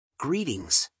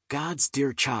Greetings, God's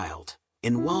dear child,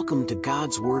 and welcome to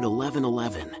God's Word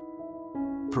 11:11.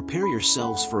 Prepare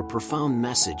yourselves for a profound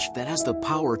message that has the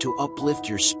power to uplift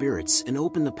your spirits and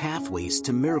open the pathways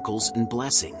to miracles and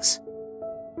blessings.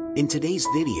 In today's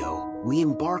video, we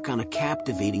embark on a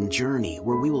captivating journey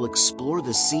where we will explore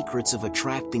the secrets of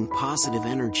attracting positive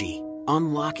energy,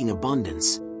 unlocking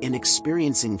abundance, and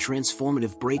experiencing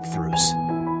transformative breakthroughs.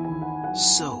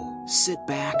 So, sit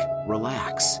back,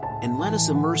 relax, and let us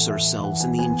immerse ourselves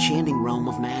in the enchanting realm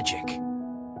of magic.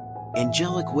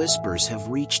 Angelic whispers have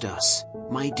reached us,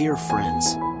 my dear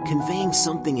friends, conveying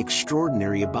something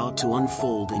extraordinary about to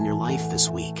unfold in your life this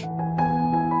week.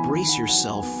 Brace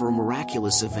yourself for a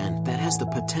miraculous event that has the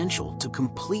potential to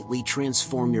completely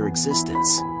transform your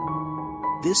existence.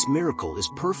 This miracle is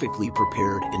perfectly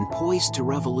prepared and poised to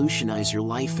revolutionize your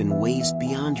life in ways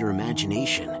beyond your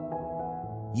imagination.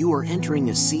 You are entering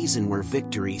a season where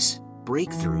victories,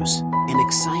 breakthroughs, and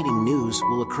exciting news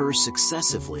will occur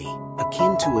successively,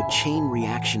 akin to a chain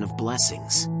reaction of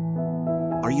blessings.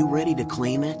 Are you ready to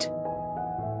claim it?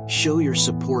 Show your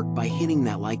support by hitting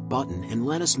that like button and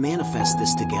let us manifest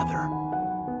this together.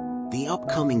 The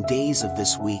upcoming days of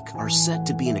this week are set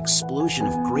to be an explosion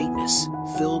of greatness,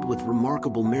 filled with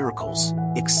remarkable miracles,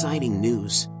 exciting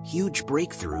news, huge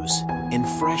breakthroughs, and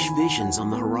fresh visions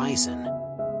on the horizon.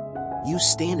 You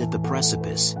stand at the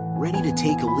precipice, ready to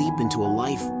take a leap into a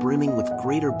life brimming with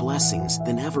greater blessings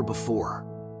than ever before.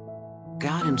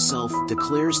 God Himself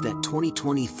declares that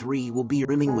 2023 will be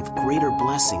brimming with greater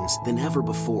blessings than ever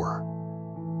before.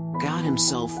 God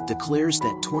Himself declares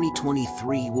that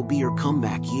 2023 will be your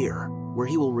comeback year, where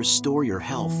He will restore your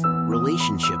health,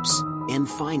 relationships, and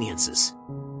finances.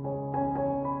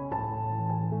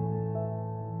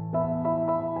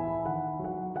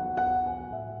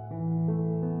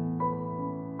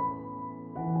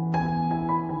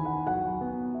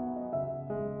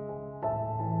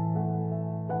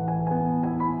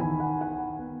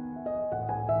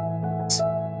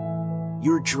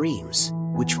 Your dreams,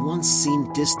 which once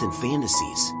seemed distant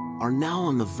fantasies, are now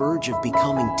on the verge of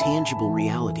becoming tangible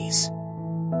realities.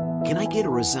 Can I get a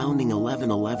resounding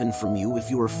 11:11 from you if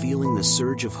you are feeling the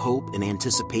surge of hope and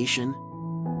anticipation?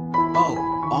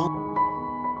 Oh, all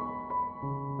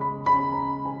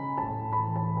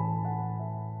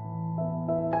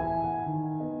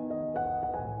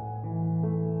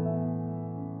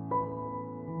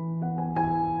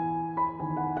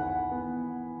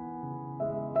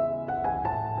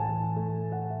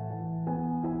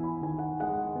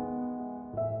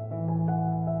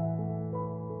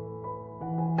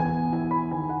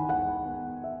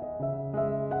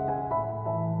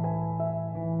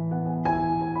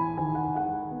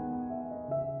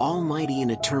Almighty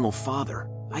and eternal Father,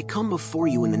 I come before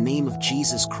you in the name of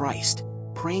Jesus Christ,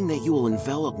 praying that you will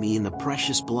envelop me in the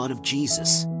precious blood of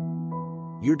Jesus.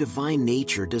 Your divine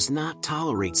nature does not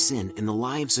tolerate sin in the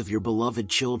lives of your beloved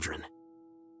children.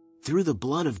 Through the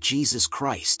blood of Jesus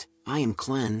Christ, I am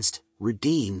cleansed,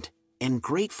 redeemed, and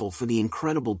grateful for the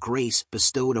incredible grace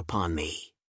bestowed upon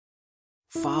me.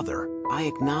 Father, I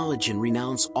acknowledge and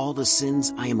renounce all the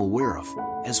sins I am aware of,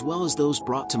 as well as those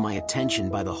brought to my attention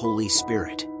by the Holy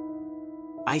Spirit.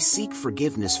 I seek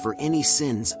forgiveness for any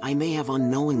sins I may have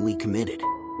unknowingly committed.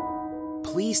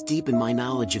 Please deepen my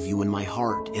knowledge of you in my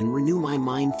heart and renew my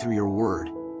mind through your word,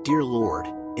 dear Lord,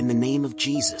 in the name of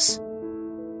Jesus.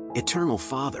 Eternal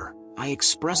Father, I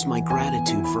express my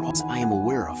gratitude for all I am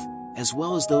aware of, as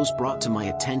well as those brought to my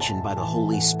attention by the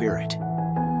Holy Spirit.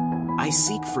 I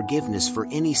seek forgiveness for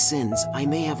any sins I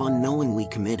may have unknowingly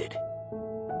committed.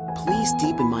 Please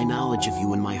deepen my knowledge of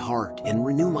you in my heart and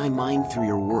renew my mind through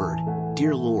your word,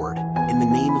 dear Lord, in the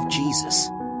name of Jesus.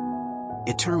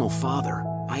 Eternal Father,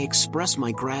 I express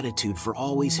my gratitude for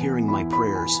always hearing my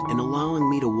prayers and allowing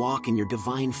me to walk in your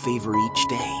divine favor each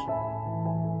day.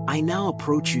 I now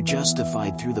approach you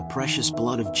justified through the precious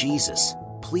blood of Jesus,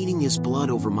 pleading His blood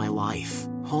over my life,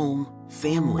 home,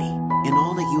 family, and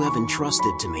all that you have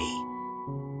entrusted to me.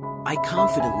 I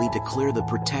confidently declare the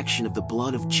protection of the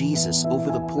blood of Jesus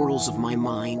over the portals of my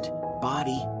mind,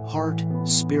 body, heart,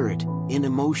 spirit, and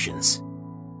emotions.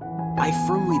 I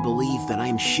firmly believe that I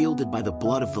am shielded by the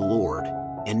blood of the Lord,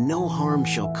 and no harm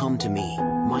shall come to me,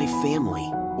 my family,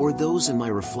 or those in my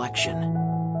reflection.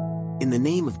 In the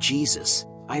name of Jesus,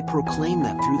 I proclaim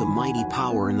that through the mighty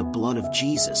power in the blood of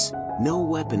Jesus, no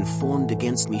weapon formed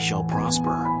against me shall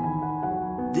prosper.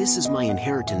 This is my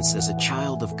inheritance as a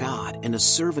child of God and a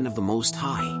servant of the Most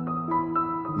High.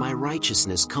 My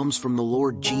righteousness comes from the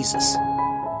Lord Jesus.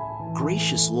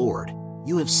 Gracious Lord,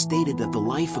 you have stated that the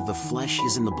life of the flesh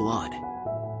is in the blood.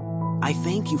 I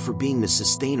thank you for being the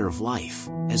sustainer of life,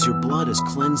 as your blood has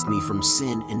cleansed me from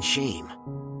sin and shame.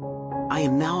 I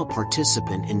am now a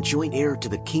participant and joint heir to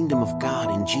the kingdom of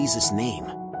God in Jesus' name.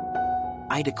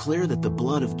 I declare that the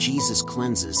blood of Jesus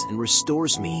cleanses and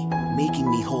restores me,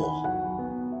 making me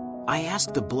whole. I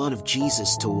ask the blood of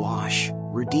Jesus to wash,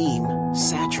 redeem,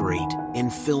 saturate,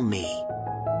 and fill me.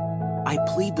 I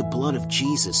plead the blood of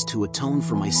Jesus to atone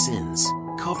for my sins,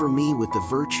 cover me with the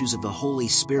virtues of the Holy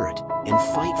Spirit, and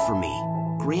fight for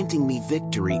me, granting me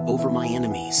victory over my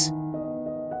enemies.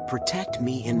 Protect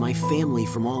me and my family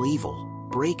from all evil,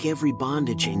 break every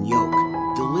bondage and yoke,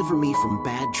 deliver me from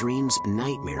bad dreams and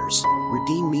nightmares,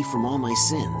 redeem me from all my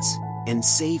sins, and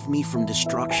save me from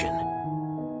destruction.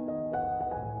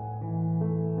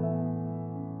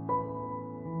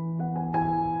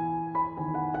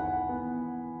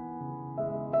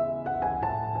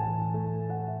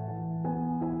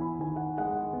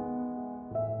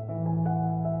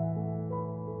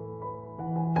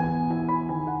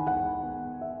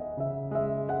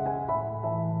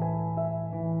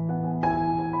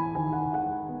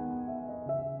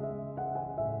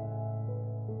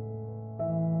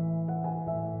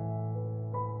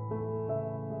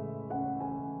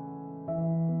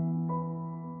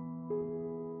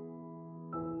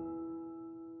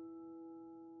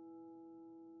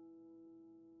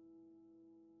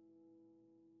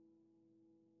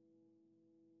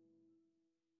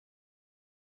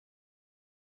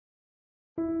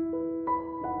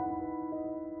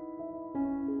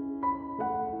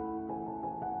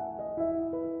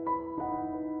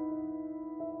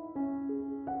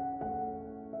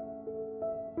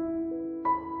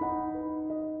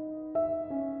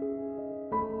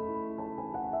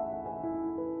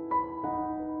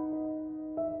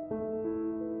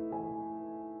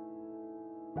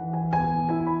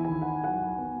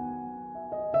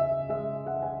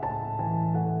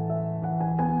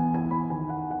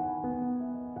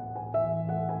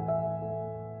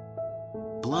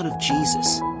 Blood of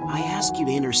Jesus, I ask you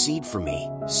to intercede for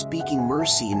me, speaking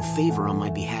mercy and favor on my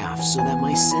behalf so that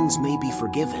my sins may be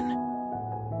forgiven.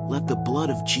 Let the blood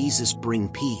of Jesus bring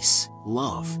peace,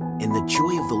 love, and the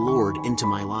joy of the Lord into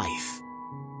my life.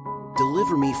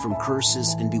 Deliver me from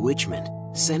curses and bewitchment,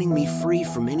 setting me free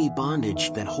from any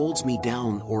bondage that holds me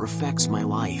down or affects my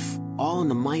life, all in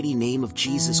the mighty name of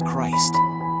Jesus Christ.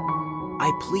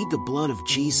 I plead the blood of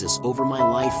Jesus over my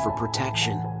life for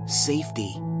protection,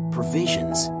 safety,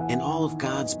 provisions, and all of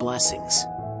God's blessings.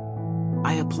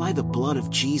 I apply the blood of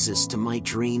Jesus to my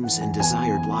dreams and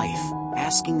desired life,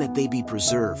 asking that they be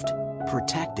preserved,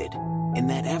 protected, and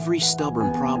that every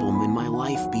stubborn problem in my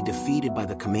life be defeated by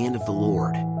the command of the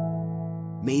Lord.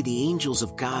 May the angels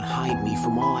of God hide me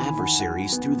from all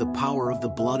adversaries through the power of the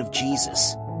blood of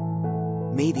Jesus.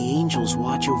 May the angels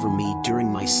watch over me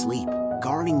during my sleep,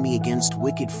 guarding me against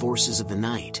wicked forces of the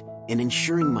night, and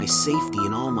ensuring my safety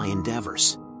in all my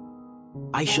endeavors.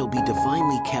 I shall be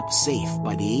divinely kept safe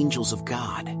by the angels of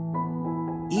God.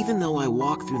 Even though I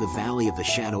walk through the valley of the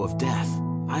shadow of death,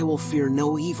 I will fear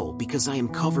no evil because I am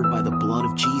covered by the blood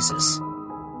of Jesus.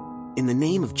 In the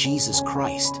name of Jesus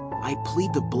Christ, I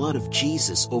plead the blood of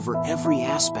Jesus over every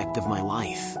aspect of my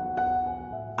life.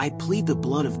 I plead the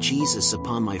blood of Jesus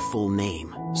upon my full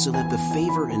name, so that the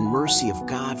favor and mercy of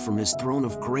God from His throne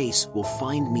of grace will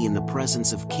find me in the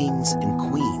presence of kings and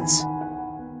queens.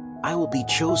 I will be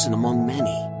chosen among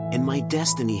many, and my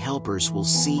destiny helpers will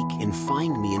seek and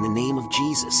find me in the name of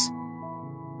Jesus.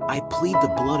 I plead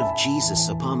the blood of Jesus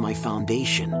upon my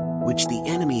foundation, which the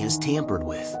enemy has tampered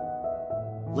with.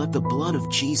 Let the blood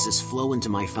of Jesus flow into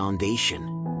my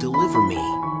foundation, deliver me,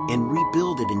 and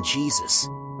rebuild it in Jesus'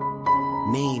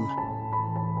 name.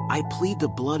 I plead the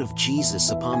blood of Jesus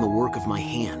upon the work of my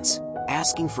hands,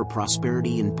 asking for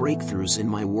prosperity and breakthroughs in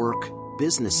my work,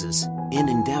 businesses, and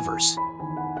endeavors.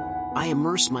 I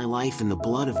immerse my life in the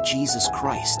blood of Jesus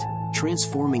Christ,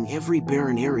 transforming every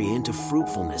barren area into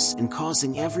fruitfulness and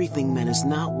causing everything that is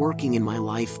not working in my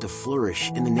life to flourish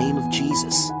in the name of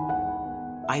Jesus.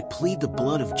 I plead the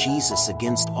blood of Jesus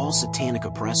against all satanic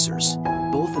oppressors,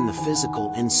 both in the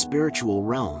physical and spiritual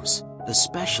realms,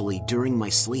 especially during my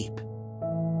sleep.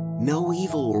 No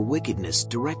evil or wickedness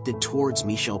directed towards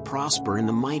me shall prosper in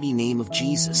the mighty name of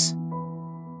Jesus.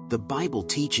 The Bible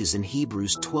teaches in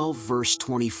Hebrews 12 verse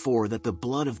 24 that the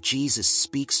blood of Jesus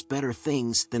speaks better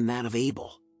things than that of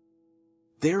Abel.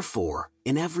 Therefore,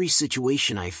 in every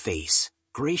situation I face,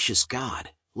 gracious God,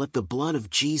 let the blood of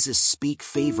Jesus speak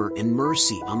favor and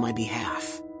mercy on my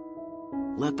behalf.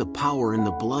 Let the power in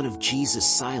the blood of Jesus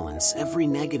silence every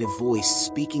negative voice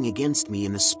speaking against me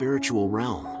in the spiritual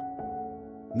realm.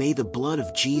 May the blood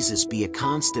of Jesus be a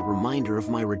constant reminder of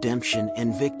my redemption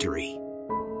and victory.